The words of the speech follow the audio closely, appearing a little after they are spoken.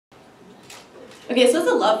Okay, so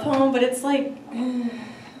it's a love poem, but it's like,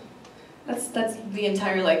 that's the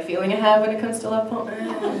entire like feeling I have when it comes to love poem.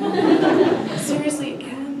 Seriously,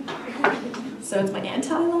 again? So it's my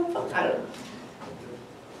anti-love poem? I don't know.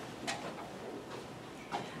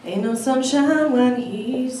 Ain't no sunshine when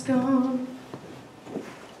he's gone.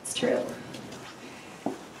 It's true.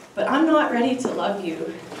 But I'm not ready to love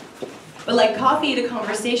you. But like coffee at a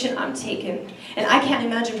conversation, I'm taken. And I can't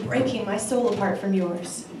imagine breaking my soul apart from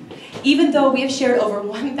yours. Even though we have shared over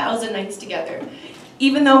 1,000 nights together.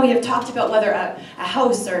 Even though we have talked about whether a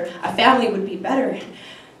house or a family would be better.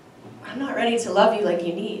 I'm not ready to love you like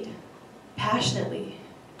you need. Passionately.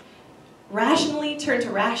 Rationally turn to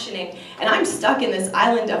rationing, and I'm stuck in this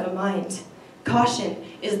island of a mind. Caution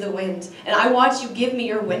is the wind, and I watch you give me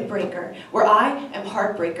your windbreaker, where I am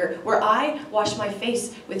heartbreaker, where I wash my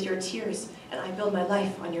face with your tears, and I build my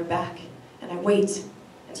life on your back, and I wait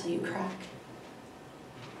until you crack.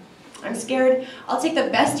 I'm scared I'll take the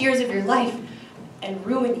best years of your life and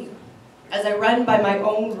ruin you, as I run by my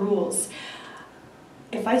own rules.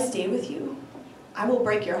 If I stay with you, I will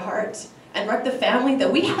break your heart, and wreck the family that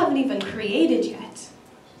we haven't even created yet.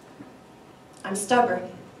 I'm stubborn,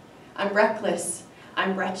 I'm reckless,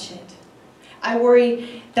 I'm wretched. I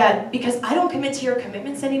worry that because I don't commit to your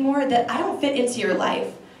commitments anymore, that I don't fit into your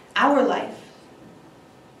life, our life,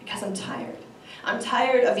 because I'm tired. I'm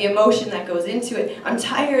tired of the emotion that goes into it. I'm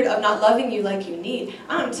tired of not loving you like you need.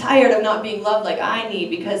 I'm tired of not being loved like I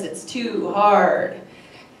need because it's too hard.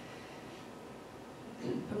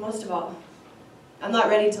 But most of all, I'm not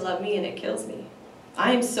ready to love me, and it kills me.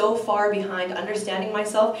 I am so far behind understanding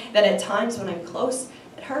myself that at times when I'm close,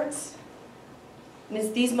 it hurts. And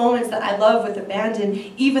it's these moments that I love with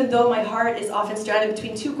abandon, even though my heart is often stranded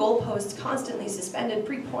between two goalposts, constantly suspended,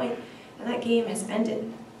 pre-point, and that game has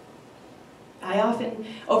ended. I often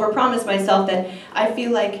overpromise myself that I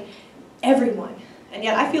feel like everyone, and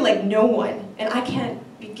yet I feel like no one, and I can't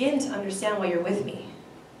begin to understand why you're with me.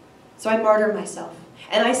 So I martyr myself.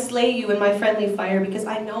 And I slay you in my friendly fire because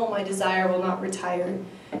I know my desire will not retire.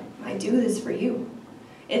 I do this for you.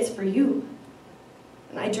 It's for you.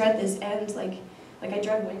 And I dread this end like I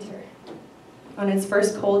dread winter. On its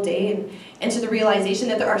first cold day, and enter the realization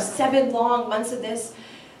that there are 7 long months of this,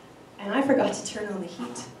 and I forgot to turn on the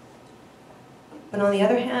heat. But on the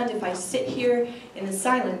other hand, if I sit here in the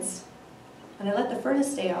silence, and I let the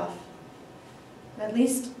furnace stay off, at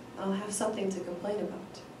least I'll have something to complain about.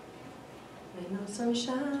 Ain't no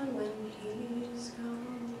sunshine when he's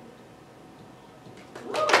gone.